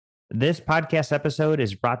This podcast episode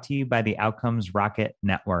is brought to you by the Outcomes Rocket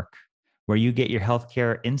Network, where you get your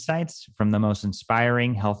healthcare insights from the most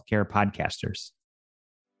inspiring healthcare podcasters.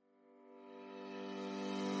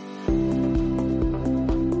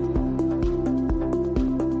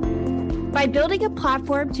 By building a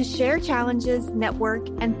platform to share challenges, network,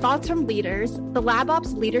 and thoughts from leaders, the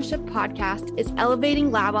LabOps Leadership Podcast is elevating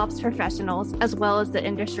LabOps professionals as well as the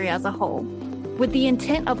industry as a whole. With the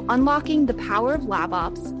intent of unlocking the power of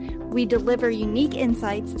LabOps, we deliver unique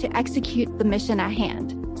insights to execute the mission at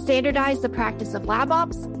hand, standardize the practice of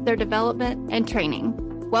LabOps, their development, and training.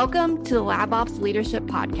 Welcome to the LabOps Leadership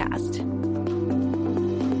Podcast.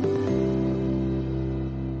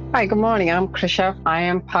 Hi, good morning. I'm Krisha. I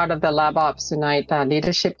am part of the LabOps Unite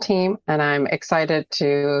leadership team, and I'm excited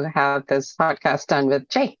to have this podcast done with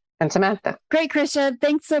Jay and Samantha. Great, Krisha.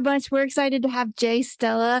 Thanks so much. We're excited to have Jay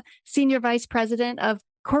Stella, Senior Vice President of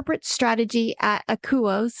Corporate Strategy at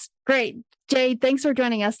Akuos. Great. Jay, thanks for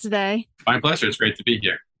joining us today. My pleasure. It's great to be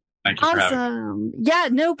here. Thank you for having me. Yeah,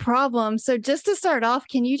 no problem. So just to start off,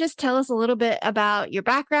 can you just tell us a little bit about your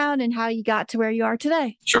background and how you got to where you are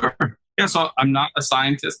today? Sure. Yeah, so I'm not a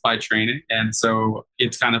scientist by training, and so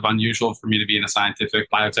it's kind of unusual for me to be in a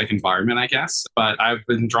scientific biotech environment, I guess. But I've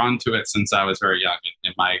been drawn to it since I was very young.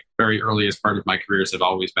 And my very earliest part of my careers have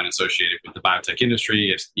always been associated with the biotech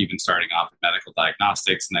industry, even starting off in medical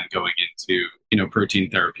diagnostics and then going into, protein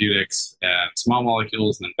therapeutics and small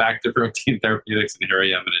molecules and then back to protein therapeutics. And here I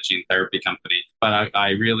am in a gene therapy company. But I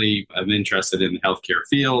really am interested in the healthcare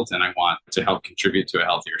field, and I want to help contribute to a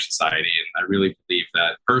healthier society. And I really believe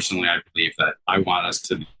that, personally, I want us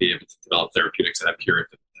to be able to develop therapeutics that have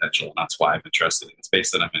curative potential. And that's why I'm interested in the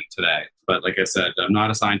space that I'm in today. But like I said, I'm not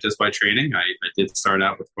a scientist by training. I did start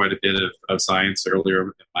out with quite a bit of science earlier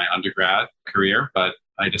in my undergrad career, but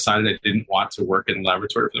I decided I didn't want to work in a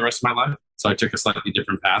laboratory for the rest of my life. So I took a slightly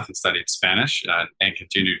different path and studied Spanish and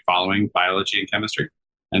continued following biology and chemistry.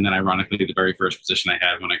 And then ironically, the very first position I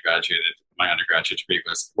had when I graduated my undergraduate degree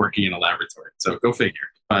was working in a laboratory. So go figure.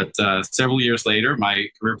 But several years later, my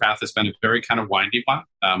career path has been a very kind of windy one,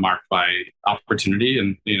 marked by opportunity.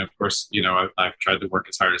 And, of course, I've tried to work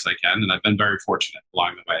as hard as I can. And I've been very fortunate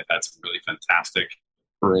along the way. I've had some really fantastic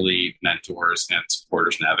early mentors and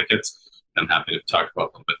supporters and advocates. I'm happy to talk about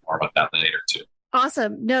a little bit more about that later, too.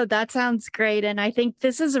 Awesome. No, that sounds great. And I think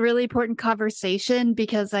this is a really important conversation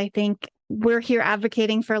because I think we're here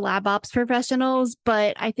advocating for LabOps professionals,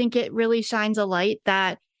 but I think it really shines a light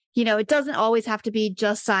that, it doesn't always have to be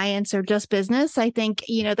just science or just business. I think,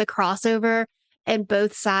 the crossover and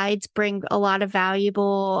both sides bring a lot of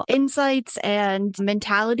valuable insights and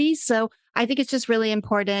mentalities. So I think it's just really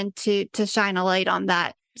important to shine a light on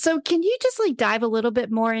that. So can you just dive a little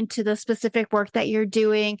bit more into the specific work that you're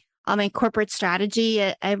doing in corporate strategy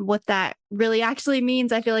and what that really actually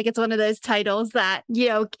means? I feel like it's one of those titles that,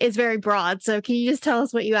 is very broad. So can you just tell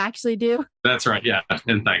us what you actually do? That's right. Yeah.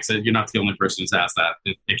 And thanks. You're not the only person who's asked that.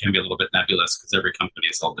 It can be a little bit nebulous because every company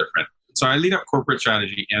is all different. So I lead up corporate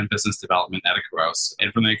strategy and business development at Akuos.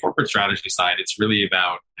 And from the corporate strategy side, it's really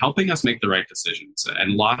about helping us make the right decisions.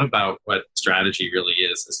 And a lot about what strategy really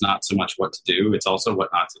is not so much what to do, it's also what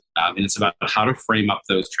not to do. And it's about how to frame up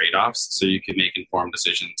those trade-offs so you can make informed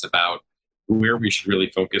decisions about where we should really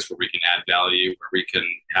focus, where we can add value, where we can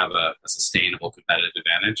have a sustainable competitive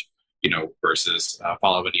advantage, versus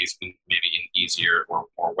follow maybe an easier or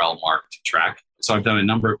more well-marked track. So I've done a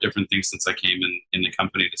number of different things since I came in the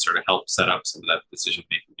company to sort of help set up some of that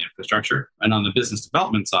decision-making infrastructure. And on the business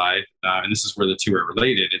development side, and this is where the two are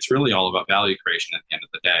related, it's really all about value creation at the end of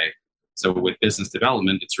the day. So with business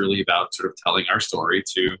development, it's really about sort of telling our story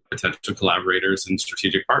to potential collaborators and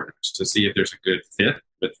strategic partners to see if there's a good fit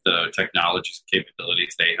with the technologies and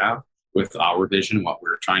capabilities they have, with our vision, what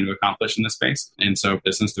we're trying to accomplish in this space. And so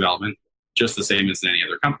business development, just the same as any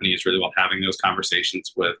other company, is really about having those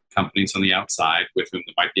conversations with companies on the outside with whom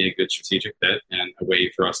there might be a good strategic fit and a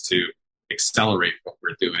way for us to accelerate what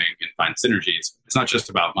we're doing and find synergies. It's not just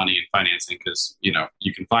about money and financing because,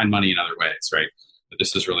 you can find money in other ways, right? But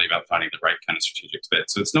this is really about finding the right kind of strategic fit.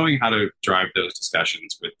 So it's knowing how to drive those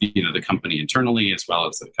discussions with, the company internally as well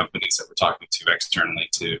as the companies that we're talking to externally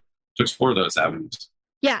to explore those avenues.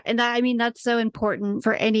 Yeah. And that's so important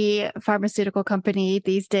for any pharmaceutical company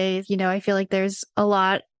these days. I feel like there's a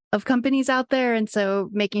lot of companies out there. And so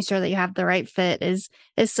making sure that you have the right fit is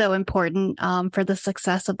so important for the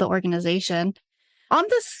success of the organization. On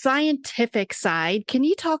the scientific side, can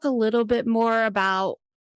you talk a little bit more about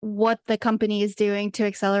what the company is doing to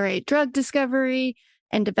accelerate drug discovery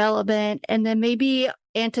and development? And then maybe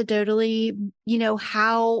anecdotally,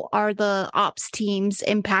 how are the ops teams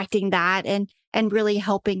impacting that and really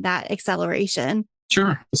helping that acceleration?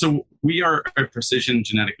 Sure. So we are a precision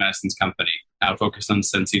genetic medicines company focused on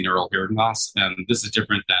sensorineural hearing loss. And this is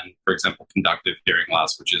different than, for example, conductive hearing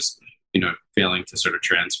loss, which is, failing to sort of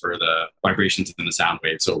transfer the vibrations and the sound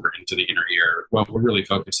waves over into the inner ear. What we're really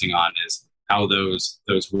focusing on is how those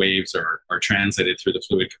waves are translated through the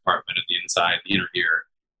fluid compartment of the inside, the inner ear,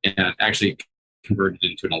 and actually converted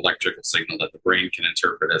into an electrical signal that the brain can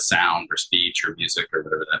interpret as sound or speech or music or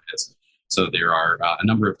whatever that is. So there are a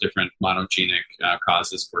number of different monogenic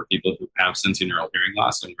causes for people who have sensorineural hearing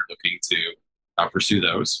loss, and we're looking to pursue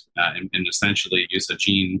those and essentially use a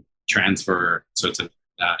gene transfer. So it's an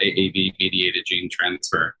AAV-mediated gene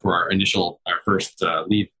transfer for our first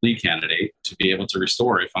lead candidate to be able to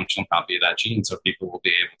restore a functional copy of that gene, so people will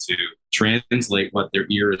be able to translate what their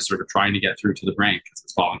ear is sort of trying to get through to the brain because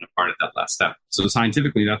it's falling apart at that last step. So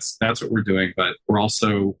scientifically, that's what we're doing, but we're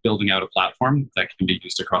also building out a platform that can be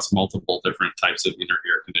used across multiple different types of inner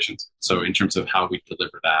ear conditions. So in terms of how we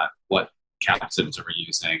deliver that, what capsids are we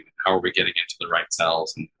using, how are we getting into the right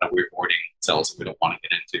cells, and how are we avoiding cells that we don't want to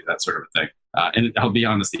get into, that sort of thing. And I'll be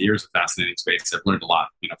honest, the ear is a fascinating space. I've learned a lot,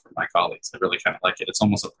 from my colleagues. I really kind of like it. It's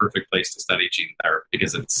almost a perfect place to study gene therapy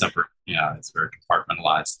because it's separate. Yeah, it's very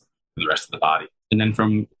compartmentalized from the rest of the body. And then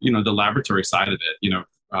from, the laboratory side of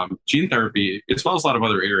it, gene therapy, as well as a lot of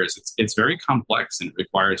other areas, it's very complex and it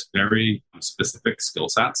requires very specific skill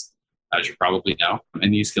sets, as you probably know.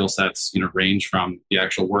 And these skill sets, range from the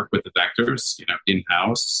actual work with the vectors,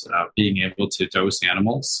 in-house, being able to dose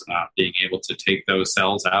animals, being able to take those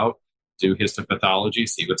cells out, do histopathology,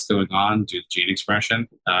 see what's going on, do gene expression,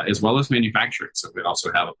 as well as manufacturing. So we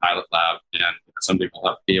also have a pilot lab, and someday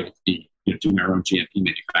we'll have to be able to be, doing our own GMP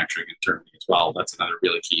manufacturing internally as well. That's another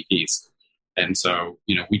really key piece. And so,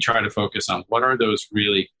 we try to focus on what are those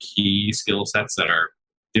really key skill sets that are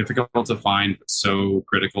difficult to find, but so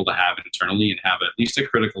critical to have internally and have at least a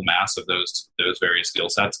critical mass of those various skill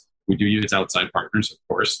sets. We do use outside partners, of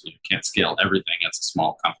course. You can't scale everything as a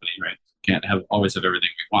small company, right? Can't always have everything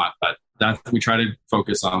we want, but we try to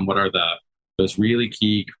focus on what are those really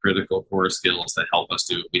key critical core skills that help us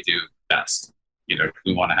do what we do best.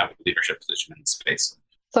 We want to have a leadership position in the space.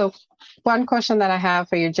 So one question that I have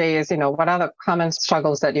for you, Jay, is, what are the common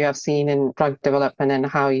struggles that you have seen in drug development and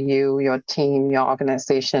how you, your team, your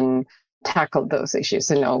organization tackled those issues?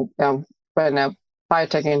 When a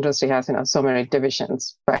biotech industry has, so many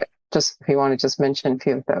divisions, but just if you want to just mention a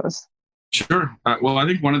few of those. Sure. Well, I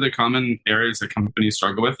think one of the common areas that companies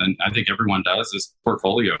struggle with, and I think everyone does, is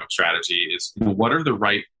portfolio strategy. Is what are the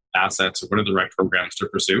right assets or what are the right programs to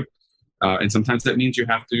pursue? And sometimes that means you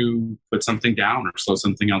have to put something down or slow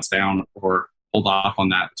something else down or hold off on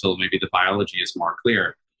that until maybe the biology is more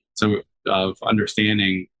clear. So of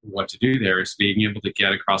understanding what to do there is being able to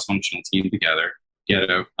get a cross-functional team together,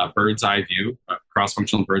 get a bird's eye view, a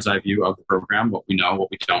cross-functional bird's eye view of the program, what we know,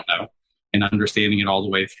 what we don't know, and understanding it all the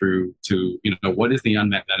way through to, what is the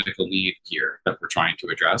unmet medical need here that we're trying to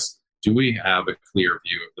address? Do we have a clear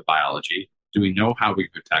view of the biology? Do we know how we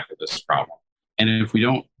could tackle this problem? And if we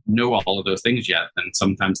don't know all of those things yet, then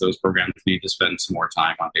sometimes those programs need to spend some more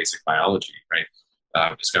time on basic biology,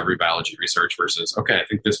 right? Discovery biology research versus, okay, I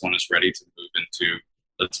think this one is ready to move into,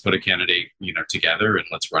 let's put a candidate, together and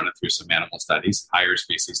let's run it through some animal studies, higher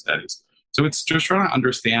species studies. So it's just trying to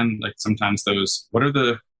understand, sometimes what are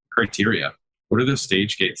the criteria? What are the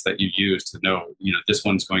stage gates that you use to know, this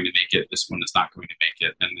one's going to make it, this one is not going to make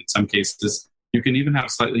it? And in some cases, you can even have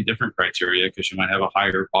slightly different criteria because you might have a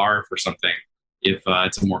higher bar for something if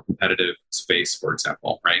it's a more competitive space, for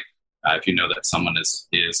example, right? If you know that someone is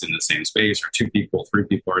in the same space, or 2 people, 3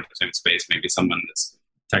 people are in the same space, maybe someone that's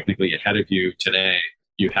technically ahead of you today,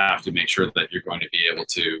 you have to make sure that you're going to be able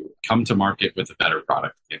to come to market with a better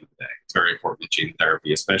product at the end of the day. It's very important in gene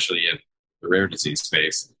therapy, especially in the rare disease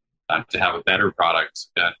space. To have a better product,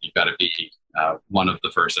 you've got to be one of the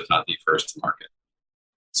first, if not the first to market.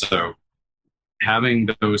 So having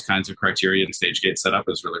those kinds of criteria and stage gates set up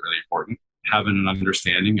is really, really important. Having an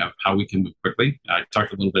understanding of how we can move quickly. I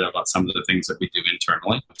talked a little bit about some of the things that we do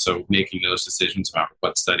internally. So making those decisions about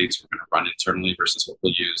what studies we're going to run internally versus what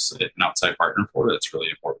we'll use an outside partner for, that's really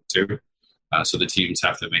important too. So the teams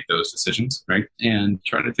have to make those decisions, right? And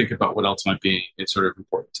trying to think about what else might be sort of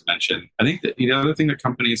important to mention. I think that the other thing that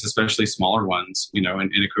companies, especially smaller ones, and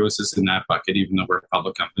Accruis is in that bucket, even though we're a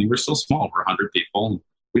public company, we're still small. We're 100 people.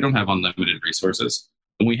 We don't have unlimited resources.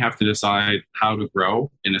 And we have to decide how to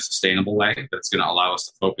grow in a sustainable way that's going to allow us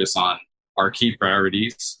to focus on our key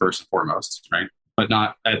priorities first and foremost, right? But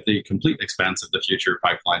not at the complete expense of the future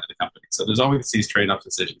pipeline of the company. So there's always these trade-off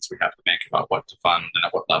decisions we have to make about what to fund and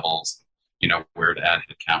at what levels, where to add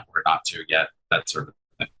headcount, where not to yet, that sort of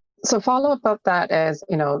thing. So follow up of that is,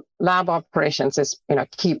 lab operations is,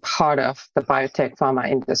 key part of the biotech pharma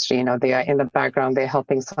industry. They are in the background, they're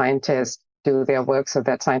helping scientists do their work so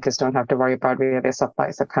that scientists don't have to worry about where their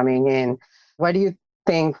supplies are coming in. What do you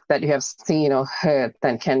think that you have seen or heard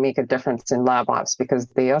that can make a difference in lab ops? Because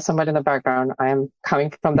they are somewhat in the background. I am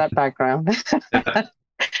coming from that background.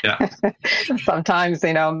 Yeah. Sometimes,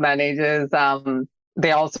 managers,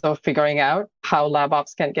 they're also figuring out how lab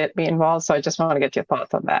ops can get me involved. So I just want to get your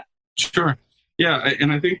thoughts on that. Sure. Yeah.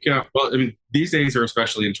 And I think, these days are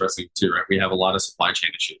especially interesting too, right? We have a lot of supply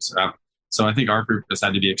chain issues. So I think our group has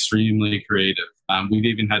had to be extremely creative. We've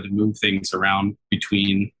even had to move things around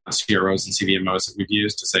between CROs and CDMOs that we've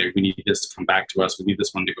used to say, we need this to come back to us. We need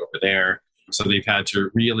this one to go over there. So they've had to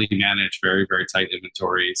really manage very, very tight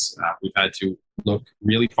inventories. We've had to look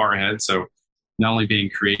really far ahead. So not only being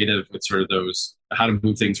creative with sort of those, how to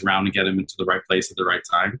move things around and get them into the right place at the right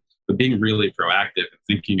time, but being really proactive and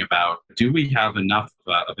thinking about, do we have enough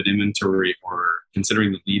of an inventory, or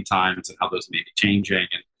considering the lead times and how those may be changing,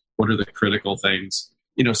 and what are the critical things?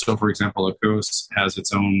 So for example, Akos has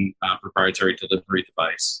its own proprietary delivery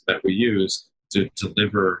device that we use to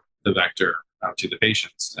deliver the vector to the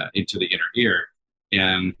patients into the inner ear.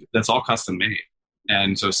 And that's all custom made.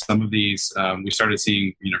 And so some of these, we started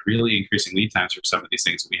seeing, really increasing lead times for some of these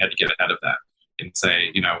things. We had to get ahead of that and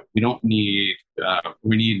say, we don't need,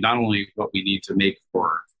 we need not only what we need to make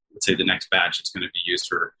for, let's say, the next batch that's going to be used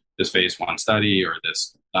for this phase 1 study or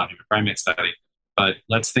this non-human primate study, but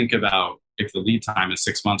let's think about if the lead time is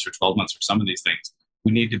 6 months or 12 months for some of these things,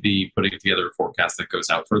 we need to be putting together a forecast that goes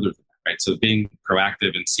out further than that, right? So being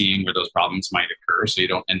proactive and seeing where those problems might occur so you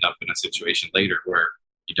don't end up in a situation later where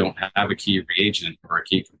you don't have a key reagent or a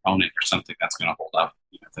key component or something that's going to hold up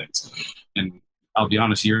things. And I'll be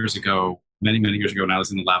honest, years ago, many years ago, when I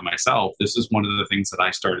was in the lab myself, this is one of the things that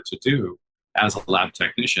I started to do as a lab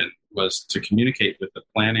technician, was to communicate with the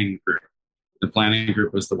planning group. The planning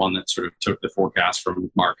group was the one that sort of took the forecast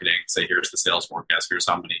from marketing, say, here's the sales forecast, here's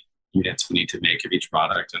how many units we need to make of each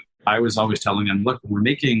product. And I was always telling them, look, when we're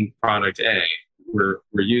making product A, we're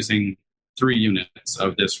using 3 units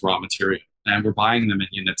of this raw material, and we're buying them in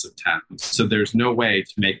units of 10. So there's no way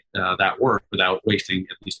to make that work without wasting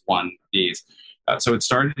at least one of these. So it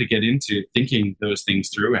started to get into thinking those things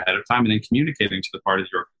through ahead of time and then communicating to the part of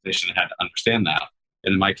the organization that had to understand that.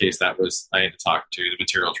 And in my case, that was, I had to talk to the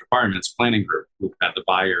materials requirements planning group, who had the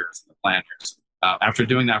buyers and the planners. After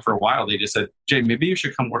doing that for a while, they just said, Jay, maybe you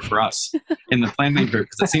should come work for us in the planning group,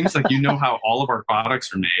 because it seems like you know how all of our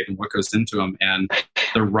products are made and what goes into them and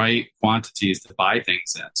the right quantities to buy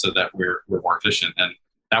things in so that we're more efficient. And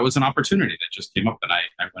that was an opportunity that just came up, and I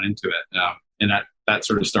went into it. And that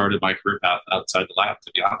sort of started my career path outside the lab,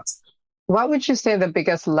 to be honest. What would you say the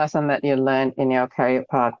biggest lesson that you learned in your career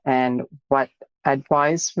path, and what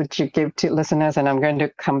advice would you give to listeners? And I'm going to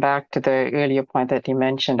come back to the earlier point that you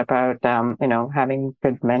mentioned about, having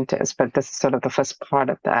good mentors, but this is sort of the first part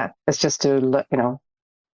of that. It's just to,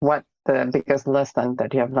 what the biggest lesson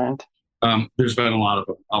that you have learned. There's been a lot of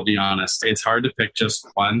them, I'll be honest. It's hard to pick just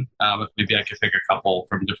one, but maybe I could pick a couple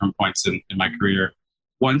from different points in my career.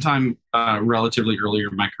 One time, relatively earlier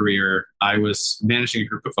in my career, I was managing a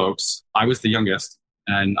group of folks. I was the youngest,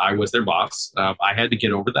 and I was their boss. I had to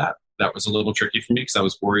get over that. That was a little tricky for me because I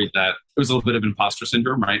was worried that it was a little bit of imposter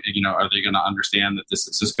syndrome, right? Are they going to understand that this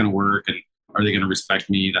is going to work, and are they going to respect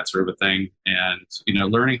me, that sort of a thing? And,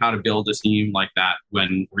 learning how to build a team like that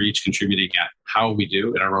when we're each contributing at how we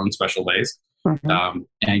do in our own special ways. Mm-hmm.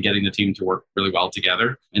 And getting the team to work really well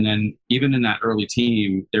together. And then even in that early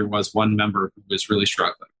team, there was one member who was really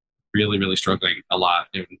struggling, really struggling a lot.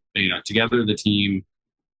 And, together the team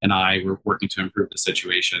and I were working to improve the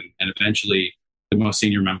situation. And eventually the most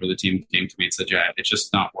senior member of the team came to me and said, "Yeah, it's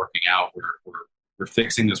just not working out. We're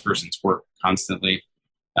fixing this person's work constantly.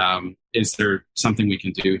 Is there something we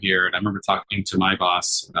can do here?" And I remember talking to my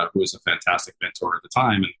boss, who was a fantastic mentor at the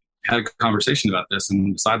time, and had a conversation about this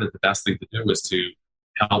and decided the best thing to do was to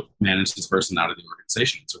help manage this person out of the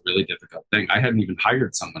organization. It's a really difficult thing. I hadn't even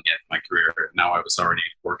hired someone yet in my career. Now I was already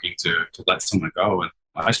working to let someone go. And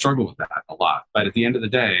I struggle with that a lot. But at the end of the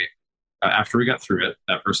day, after we got through it,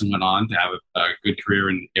 that person went on to have a good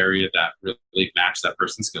career in an area that really matched that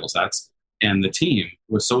person's skill sets. And the team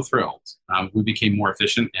was so thrilled. We became more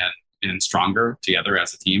efficient and stronger together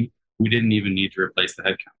as a team. We didn't even need to replace the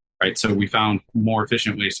headcount. Right, so we found more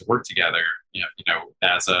efficient ways to work together,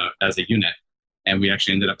 as a unit, and we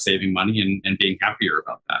actually ended up saving money and being happier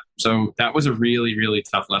about that. So that was a really, really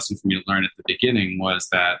tough lesson for me to learn at the beginning, was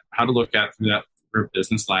that how to look at through that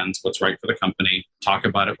business lens, what's right for the company, talk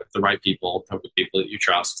about it with the right people, talk with people that you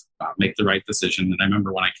trust, make the right decision. And I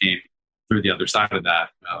remember when I came through the other side of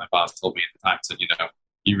that, my boss told me at the time, said,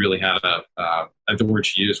 you really had the word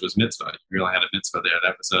she used was mitzvah. You really had a mitzvah there.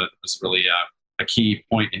 That was really a key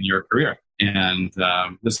point in your career. And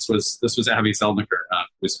this was Abby Selniker,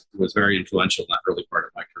 was very influential in that early part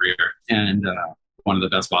of my career, and one of the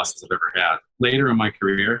best bosses I've ever had. Later in my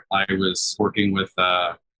career, I was working with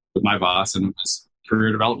my boss, and it was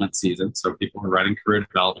career development season. So people were writing career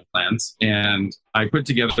development plans, and I put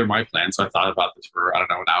together my plan. So I thought about this for, an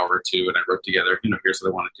hour or two, and I wrote together, here's what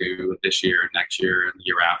I want to do this year, next year, and the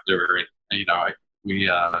year after. And, we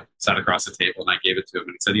sat across the table, and I gave it to him,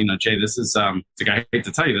 and he said, Jay, this is, I hate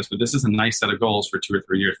to tell you this, but this is a nice set of goals for 2 or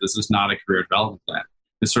 3 years. This is not a career development plan.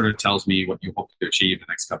 This sort of tells me what you hope to achieve in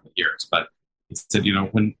the next couple of years. But he said,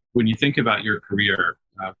 when you think about your career,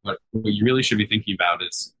 what you really should be thinking about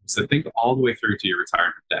is, so think all the way through to your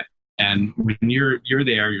retirement day. And when you're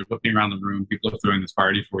there, you're looking around the room, people are throwing this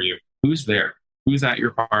party for you. Who's there? Who's at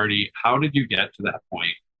your party? How did you get to that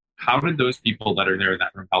point? How did those people that are there in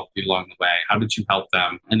that room help you along the way? How did you help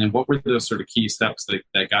them? And then what were those sort of key steps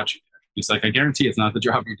that got you there? He's like, I guarantee it's not the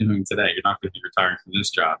job you're doing today. You're not going to be retiring from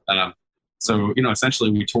this job. So,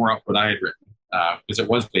 essentially we tore up what I had written because it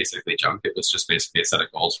was basically junk. It was just basically a set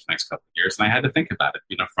of goals for the next couple of years. And I had to think about it,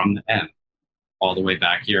 from the end all the way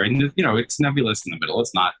back here. And, it's nebulous in the middle.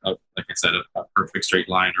 It's not, like I said, a perfect straight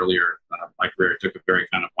line earlier. My career took a very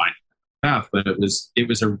kind of winding path, but it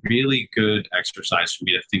was a really good exercise for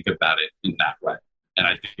me to think about it in that way. And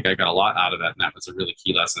I think I got a lot out of that. And that was a really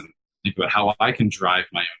key lesson. Think about how I can drive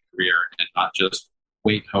my own career and not just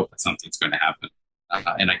wait and hope that something's going to happen.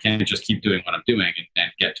 And I can't just keep doing what I'm doing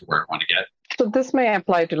and get to where I want to get. So this may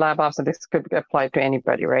apply to LabOps, and this could apply to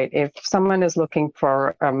anybody, right? If someone is looking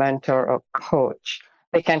for a mentor or coach,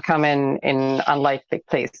 they can come in unlikely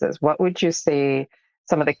places. What would you say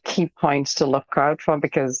some of the key points to look out for?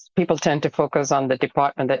 Because people tend to focus on the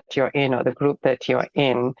department that you're in or the group that you're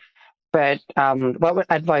in. But what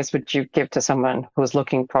advice would you give to someone who's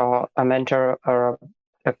looking for a mentor or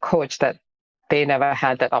a coach that they never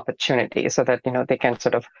had that opportunity, so that, they can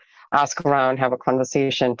sort of ask around, have a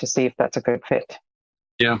conversation to see if that's a good fit?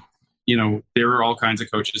 Yeah. There are all kinds of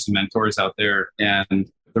coaches and mentors out there, and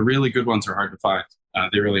the really good ones are hard to find.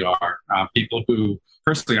 They really are. People who,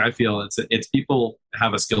 personally, I feel it's people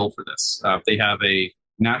have a skill for this. They have a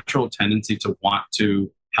natural tendency to want to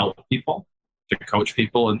help people, to coach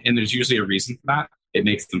people. And there's usually a reason for that. It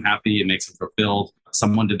makes them happy. It makes them fulfilled.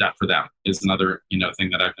 Someone did that for them is another, thing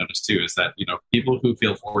that I've noticed too, is that, people who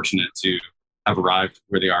feel fortunate to have arrived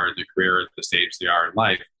where they are in their career, at the stage they are in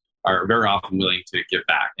life, are very often willing to give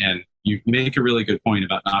back. And you make a really good point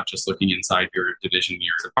about not just looking inside your division,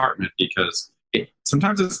 your department, because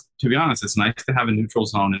sometimes to be honest, it's nice to have a neutral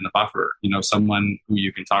zone and a buffer, someone who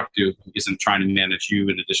you can talk to who isn't trying to manage you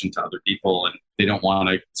in addition to other people. And they don't want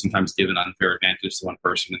to sometimes give an unfair advantage to one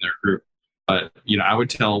person in their group. But, I would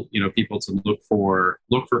tell, people to look for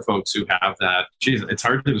folks who have that, it's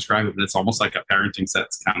hard to describe it, but it's almost like a parenting set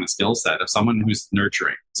kind of skill set of someone who's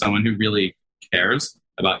nurturing, someone who really cares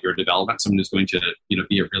about your development, someone who's going to,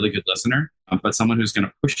 be a really good listener, but someone who's going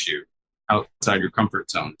to push you outside your comfort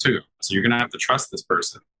zone too. So you're going to have to trust this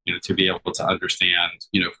person, to be able to understand,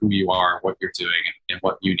 who you are, what you're doing, and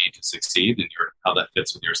what you need to succeed, and how that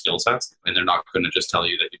fits with your skill sets. And they're not going to just tell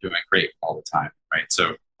you that you're doing great all the time, right?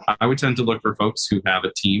 So I would tend to look for folks who have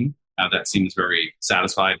a team that seems very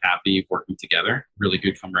satisfied, happy, working together, really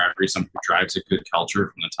good camaraderie, someone who drives a good culture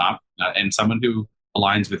from the top, and someone who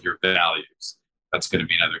aligns with your values. That's going to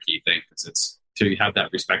be another key thing, because it's to have that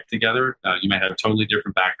respect together. You might have totally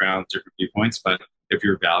different backgrounds, different viewpoints, but if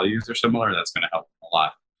your values are similar, that's going to help a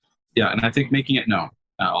lot. Yeah, and I think making it known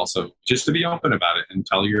also, just to be open about it and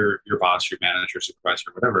tell your boss, your manager,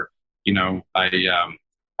 supervisor, whatever,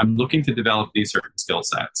 I'm looking to develop these certain skill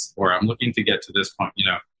sets, or I'm looking to get to this point,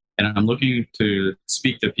 and I'm looking to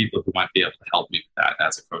speak to people who might be able to help me with that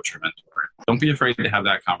as a coach or mentor. Don't be afraid to have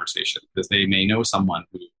that conversation, because they may know someone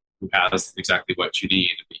who has exactly what you need,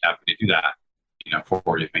 and be happy to do that,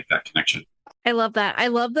 before you make that connection. I love that. I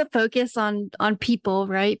love the focus on people,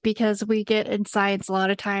 right? Because we get in science a lot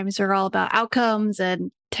of times, we're all about outcomes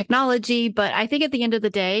and technology, but I think at the end of the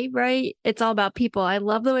day, right, it's all about people. I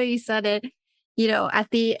love the way you said it. At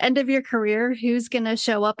the end of your career, who's going to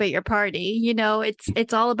show up at your party?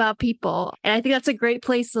 It's all about people. And I think that's a great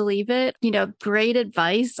place to leave it. Great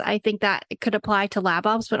advice. I think that it could apply to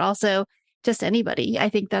LabOps, but also just anybody. I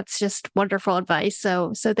think that's just wonderful advice.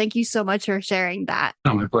 So thank you so much for sharing that.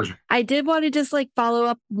 Oh, my pleasure. I did want to just follow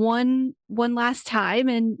up one last time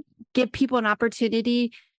and give people an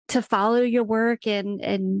opportunity to follow your work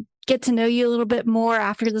and get to know you a little bit more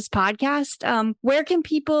after this podcast. Where can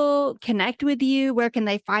people connect with you? Where can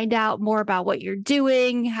they find out more about what you're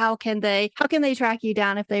doing? How can they track you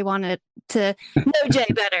down if they wanted to know Jay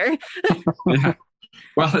better? Yeah.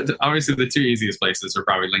 Well, obviously the two easiest places are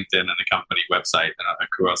probably LinkedIn and the company website at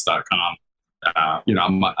kuos.com.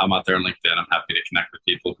 I'm out there on LinkedIn. I'm happy to connect with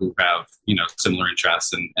people who have, similar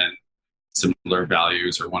interests and similar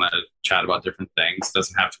values or want to chat about different things. It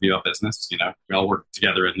doesn't have to be about business. We all work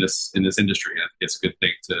together in this industry. I think it's a good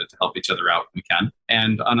thing to help each other out when we can.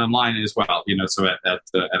 And online as well, so at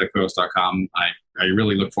kuos.com, I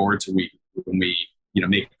really look forward to when we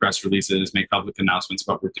make press releases, make public announcements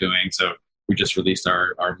about what we're doing. So we just released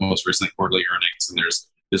our most recent quarterly earnings, and there's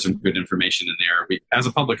some good information in there. We, as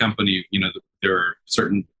a public company, there are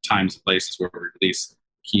certain times and places where we release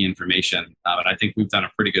key information. And I think we've done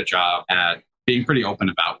a pretty good job at being pretty open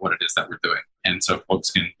about what it is that we're doing. And so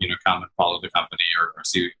folks can, come and follow the company or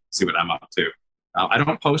see what I'm up to. I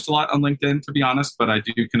don't post a lot on LinkedIn, to be honest, but I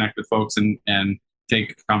do connect with folks and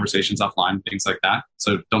take conversations offline, things like that.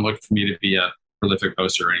 So don't look for me to be a prolific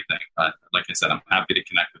poster or anything. But like I said, I'm happy to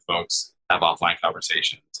connect with folks, have offline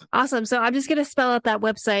conversations. Awesome. So I'm just going to spell out that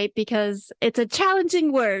website because it's a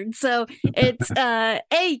challenging word. So it's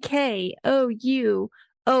AKOUOS.com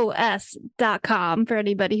for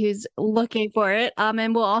anybody who's looking for it.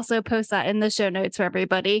 And we'll also post that in the show notes for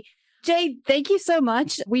everybody. Jay, thank you so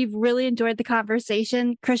much. We've really enjoyed the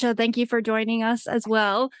conversation. Krisha, thank you for joining us as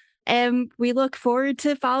well. And we look forward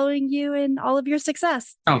to following you in all of your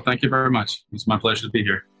success. Oh, thank you very much. It's my pleasure to be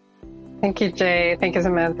here. Thank you, Jay. Thank you,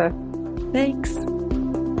 Samantha. Thanks.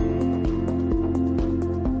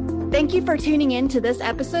 Thank you for tuning in to this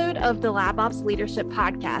episode of the LabOps Leadership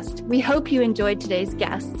Podcast. We hope you enjoyed today's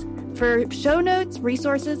guests. For show notes,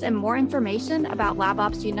 resources, and more information about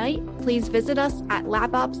LabOps Unite, please visit us at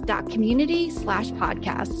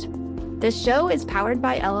labops.community/podcast. This show is powered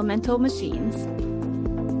by Elemental Machines.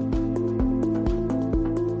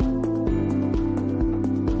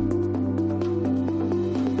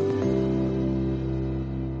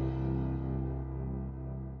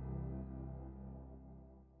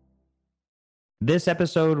 This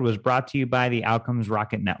episode was brought to you by the Outcomes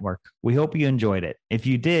Rocket Network. We hope you enjoyed it. If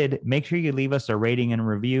you did, make sure you leave us a rating and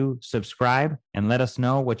review, subscribe, and let us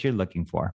know what you're looking for.